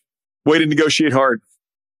 Tim. Way to negotiate hard.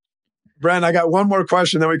 Brent, I got one more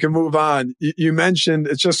question, then we can move on. You mentioned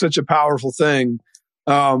it's just such a powerful thing.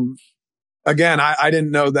 Again, I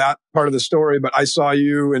didn't know that part of the story, but I saw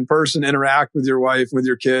you in person interact with your wife, with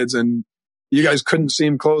your kids, and you guys couldn't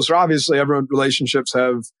seem closer. Obviously, everyone's relationships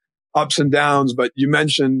have ups and downs, but you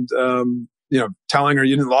mentioned, telling her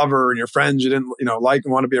you didn't love her and your friends you didn't, like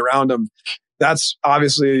and want to be around them. That's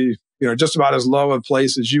obviously, just about as low a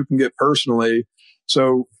place as you can get personally.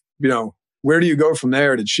 So, where do you go from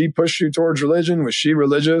there? Did she push you towards religion? Was she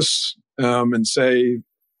religious, and say,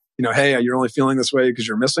 hey, you're only feeling this way because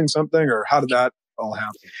you're missing something? Or how did that all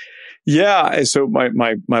happen? Yeah. So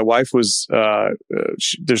my wife was,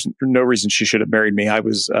 there's no reason she should have married me. I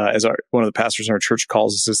was, one of the pastors in our church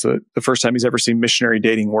calls this the first time he's ever seen missionary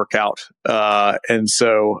dating work out. And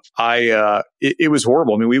so it was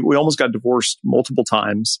horrible. I mean, we almost got divorced multiple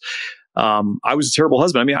times. I was a terrible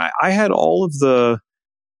husband. I mean, I had all of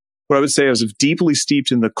what I would say I was deeply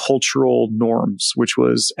steeped in the cultural norms, which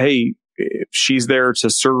was, hey, she's there to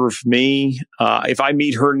serve me. If I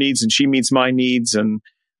meet her needs and she meets my needs,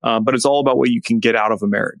 but it's all about what you can get out of a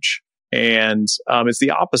marriage. And it's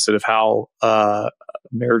the opposite of how a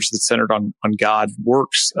marriage that's centered on God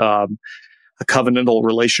works, a covenantal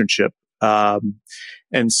relationship.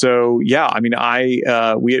 And so, yeah, I mean,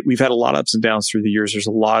 we've had a lot of ups and downs through the years. There's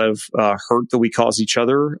a lot of hurt that we cause each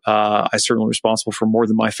other. I'm certainly responsible for more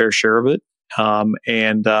than my fair share of it. I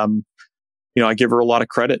give her a lot of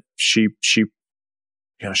credit. She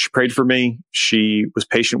prayed for me. She was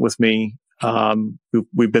patient with me.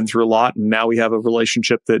 We've been through a lot, and now we have a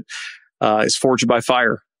relationship that is forged by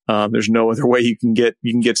fire. There's no other way you can get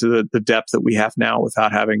to the depth that we have now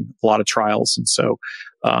without having a lot of trials. And so,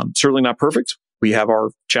 certainly not perfect. We have our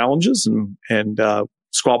challenges and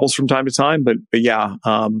squabbles from time to time, but yeah,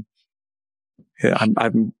 I'm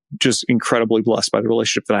just incredibly blessed by the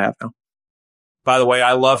relationship that I have now. By the way,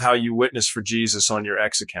 I love how you witness for Jesus on your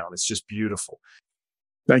X account. It's just beautiful.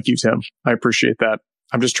 Thank you, Tim. I appreciate that.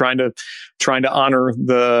 I'm just trying to honor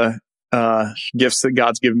the gifts that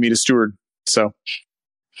God's given me to steward. So,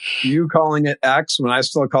 you calling it X when I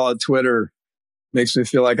still call it Twitter makes me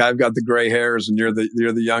feel like I've got the gray hairs and you're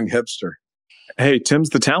the young hipster. Hey, Tim's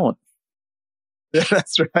the talent. Yeah,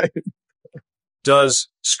 that's right. Does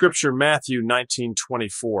Scripture Matthew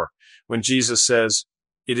 19:24, when Jesus says,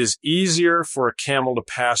 "It is easier for a camel to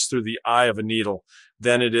pass through the eye of a needle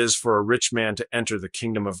than it is for a rich man to enter the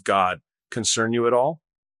kingdom of God," concern you at all?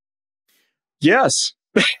 Yes.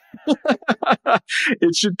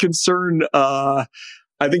 It should concern, I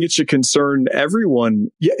think it should concern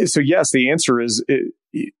everyone. Yeah. So yes, the answer is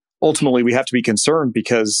ultimately we have to be concerned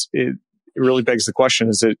because it really begs the question,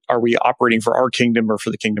 are we operating for our kingdom or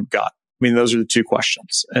for the kingdom of God? I mean, those are the two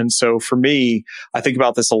questions. And so for me, I think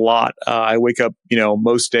about this a lot. I wake up,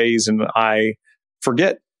 most days and I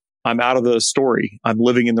forget I'm out of the story. I'm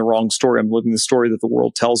living in the wrong story. I'm living the story that the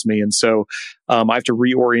world tells me. And so I have to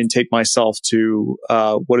reorientate myself to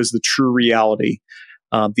what is the true reality,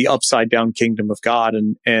 the upside down kingdom of God,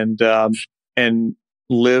 and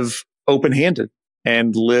live open-handed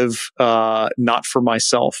and live not for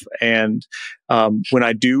myself. And when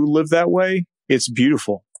I do live that way, it's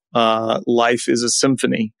beautiful. Life is a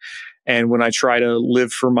symphony. And when I try to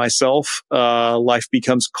live for myself, life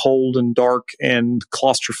becomes cold and dark and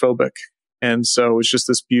claustrophobic. And so it's just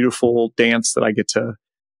this beautiful dance that I get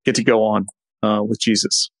to go on with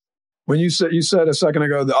Jesus. When you said a second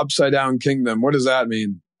ago, the upside down kingdom, what does that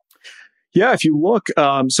mean? Yeah, if you look,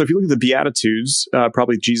 so if you look at the Beatitudes,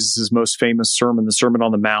 probably Jesus' most famous sermon, the Sermon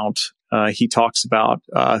on the Mount, he talks about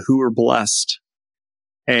who are blessed.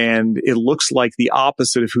 And it looks like the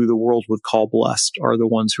opposite of who the world would call blessed are the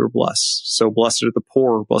ones who are blessed. So blessed are the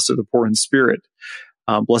poor in spirit.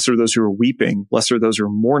 Blessed are those who are weeping. Blessed are those who are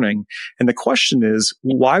mourning. And the question is,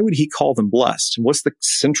 why would he call them blessed? And what's the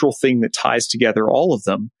central thing that ties together all of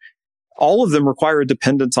them? All of them require a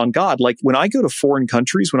dependence on God. Like when I go to foreign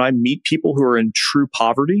countries, when I meet people who are in true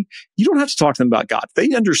poverty, you don't have to talk to them about God.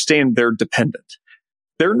 They understand they're dependent.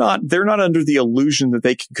 They're not under the illusion that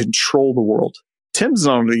they can control the world. Tim's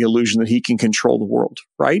not under the illusion that he can control the world,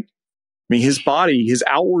 right? I mean, his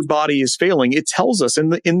outward body is failing. It tells us in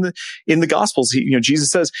the Gospels,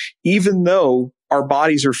 Jesus says, even though our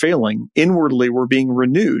bodies are failing, inwardly we're being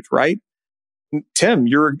renewed, right? Tim,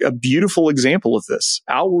 you're a beautiful example of this.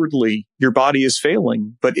 Outwardly, your body is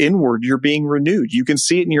failing, but inward, you're being renewed. You can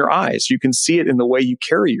see it in your eyes. You can see it in the way you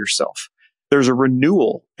carry yourself. There's a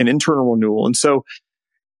renewal, an internal renewal. And so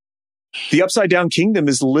the upside down kingdom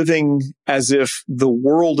is living as if the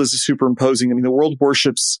world is superimposing. I mean, the world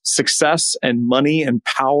worships success and money and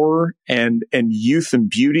power and youth and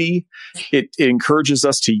beauty. It encourages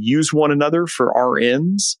us to use one another for our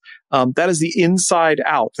ends. That is the inside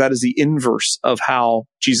out. That is the inverse of how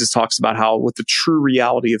Jesus talks about what the true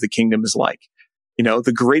reality of the kingdom is like.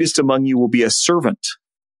 The greatest among you will be a servant.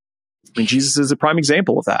 I mean, Jesus is a prime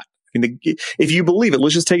example of that. I mean, if you believe it,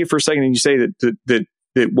 let's just take it for a second and you say that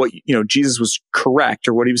what, Jesus was correct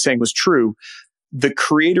or what he was saying was true. The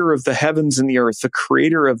creator of the heavens and the earth, the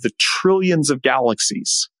creator of the trillions of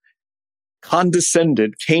galaxies,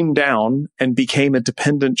 condescended, came down and became a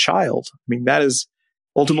dependent child. I mean, that is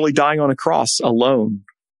ultimately dying on a cross alone,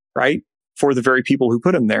 right? For the very people who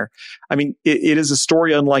put him there. I mean, it is a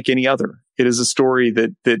story unlike any other. It is a story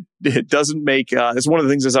that it doesn't make, it's one of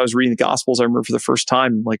the things as I was reading the Gospels, I remember for the first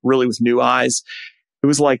time, like really with new eyes, it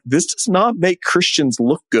was like, this does not make Christians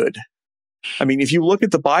look good. I mean, if you look at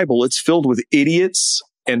the Bible, it's filled with idiots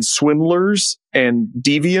and swindlers and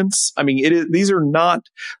deviants. I mean, these are not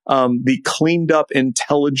the cleaned up,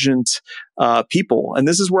 intelligent people. And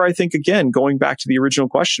this is where I think, again, going back to the original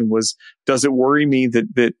question was, does it worry me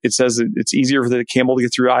that it says that it's easier for the camel to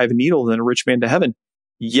get through the eye of a needle than a rich man to heaven?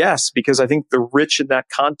 Yes, because I think the rich in that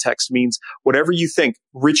context means whatever you think,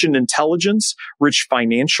 rich in intelligence, rich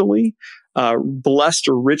financially, blessed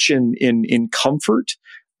or rich in comfort.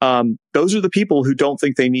 Those are the people who don't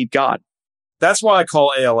think they need God. That's why I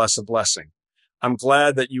call ALS a blessing. I'm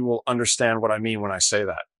glad that you will understand what I mean when I say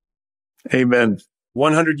that. Amen.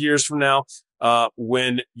 100 years from now,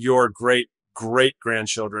 when your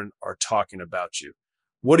great-great-grandchildren are talking about you,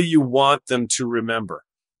 what do you want them to remember?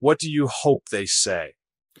 What do you hope they say?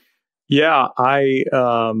 Yeah, I've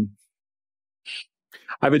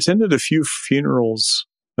attended a few funerals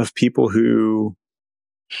of people who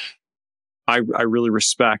I really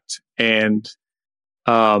respect, and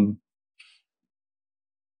the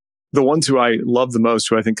ones who I love the most,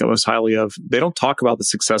 who I think most highly of, they don't talk about the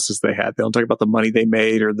successes they had. They don't talk about the money they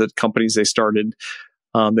made or the companies they started.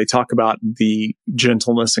 They talk about the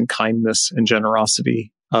gentleness and kindness and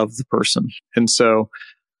generosity of the person. And so,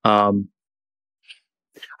 I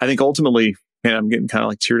think ultimately, and I'm getting kind of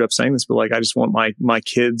like teared up saying this, but like, I just want my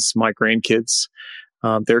kids, my grandkids,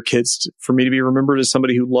 their kids for me to be remembered as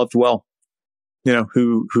somebody who loved well,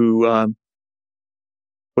 who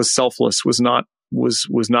was selfless, was not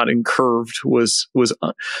incurved, was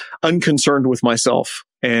unconcerned with myself,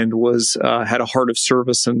 and had a heart of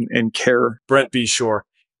service and care. Brent Beshore,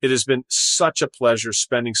 it has been such a pleasure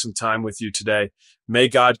spending some time with you today. May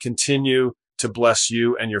God continue to bless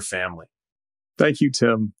you and your family. Thank you,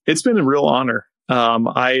 Tim. It's been a real honor.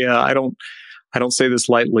 I don't say this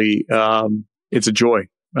lightly. It's a joy.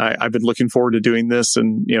 I've been looking forward to doing this,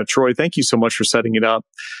 and Troy, thank you so much for setting it up.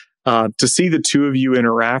 To see the two of you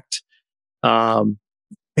interact, man,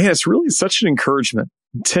 it's really such an encouragement.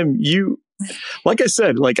 Tim, like I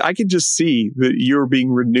said, I could just see that you're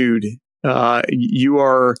being renewed. You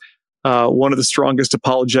are one of the strongest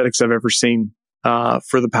apologetics I've ever seen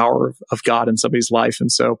for the power of God in somebody's life.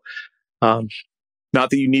 And so, not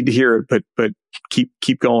that you need to hear it, but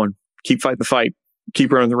keep going, keep fighting the fight,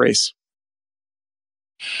 keep running the race.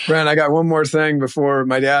 Brent, I got one more thing before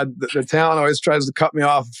my dad, the talent always tries to cut me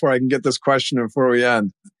off before I can get this question before we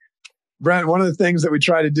end. Brent, one of the things that we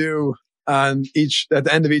try to do at the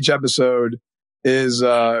end of each episode is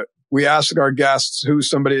we ask our guests who's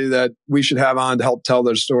somebody that we should have on to help tell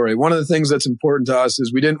their story. One of the things that's important to us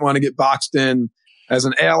is we didn't want to get boxed in as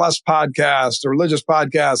an ALS podcast, a religious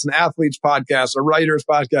podcast, an athlete's podcast, a writer's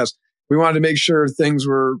podcast. We wanted to make sure things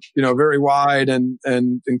were, very wide and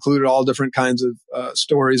included all different kinds of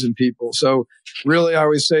stories and people. So really, I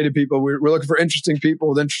always say to people, we're looking for interesting people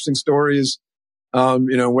with interesting stories,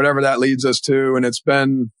 whatever that leads us to. And it's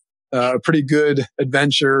been a pretty good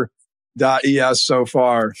adventure.es so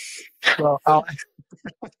far. Well, I'll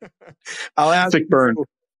ask Sick burn.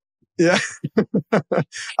 Yeah.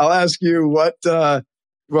 I'll ask you do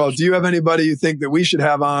you have anybody you think that we should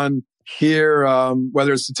have on here,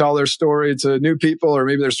 whether it's to tell their story to new people or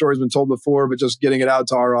maybe their story's been told before, but just getting it out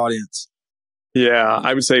to our audience? Yeah,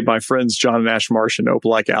 I would say my friends John and Ash Marsh in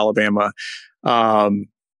Opelika, Alabama.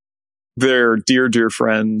 They're dear, dear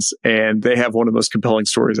friends, and they have one of the most compelling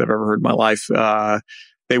stories I've ever heard in my life.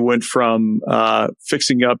 They went from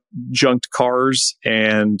fixing up junked cars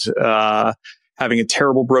and having a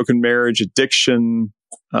terrible broken marriage, addiction,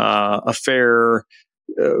 affair,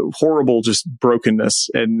 horrible just brokenness.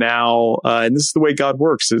 And now, and this is the way God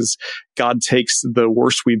works, is God takes the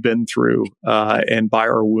worst we've been through, and by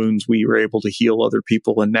our wounds, we were able to heal other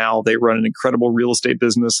people. And now they run an incredible real estate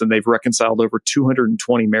business, and they've reconciled over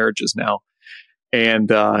 220 marriages now.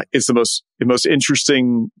 And it's the most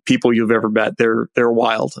interesting people you've ever met. They're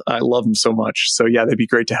wild. I love them so much. So yeah, they'd be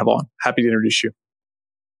great to have on. Happy to introduce you.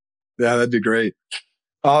 Yeah, that'd be great.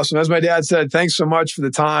 Awesome. As my dad said, thanks so much for the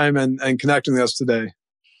time and connecting with us today.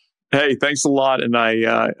 Hey, thanks a lot. And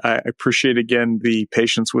I appreciate again the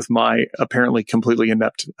patience with my apparently completely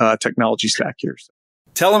inept technology stack here.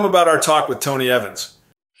 Tell them about our talk with Tony Evans.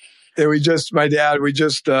 Yeah, we just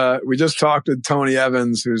talked with Tony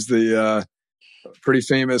Evans, who's the pretty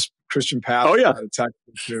famous Christian pastor. Oh yeah,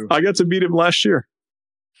 too. I got to meet him last year.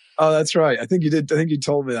 Oh, that's right. I think you did. I think you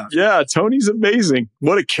told me that. Yeah, Tony's amazing.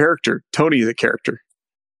 What a character. Tony is a character.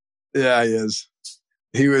 Yeah, he is.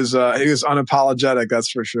 He was unapologetic,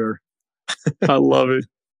 that's for sure. I love it.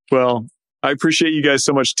 Well, I appreciate you guys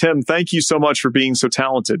so much. Tim, thank you so much for being so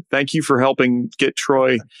talented. Thank you for helping get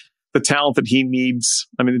Troy the talent that he needs.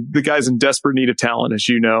 I mean, the guy's in desperate need of talent, as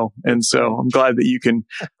you know. And so I'm glad you can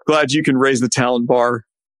raise the talent bar.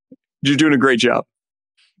 You're doing a great job.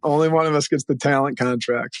 Only one of us gets the talent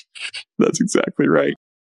contract. That's exactly right.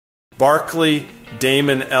 Barclay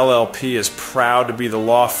Damon LLP is proud to be the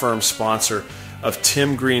law firm sponsor of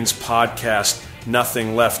Tim Green's podcast,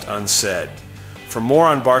 Nothing Left Unsaid. For more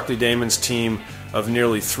on Barclay Damon's team of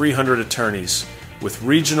nearly 300 attorneys with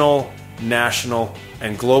regional, national,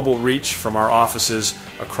 and global reach from our offices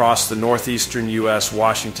across the northeastern U.S.,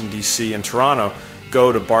 Washington, D.C., and Toronto,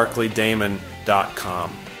 go to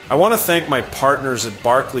barclaydamon.com. I want to thank my partners at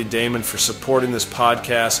Barclay Damon for supporting this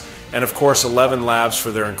podcast, and of course 11 Labs for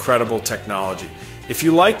their incredible technology. If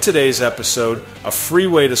you like today's episode, a free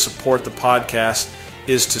way to support the podcast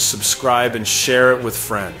is to subscribe and share it with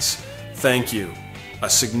friends. Thank you. A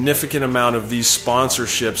significant amount of these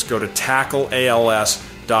sponsorships go to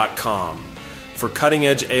tackleals.com. For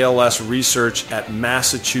cutting-edge ALS research at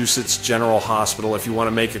Massachusetts General Hospital, if you want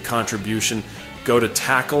to make a contribution, go to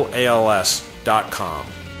tackleals.com.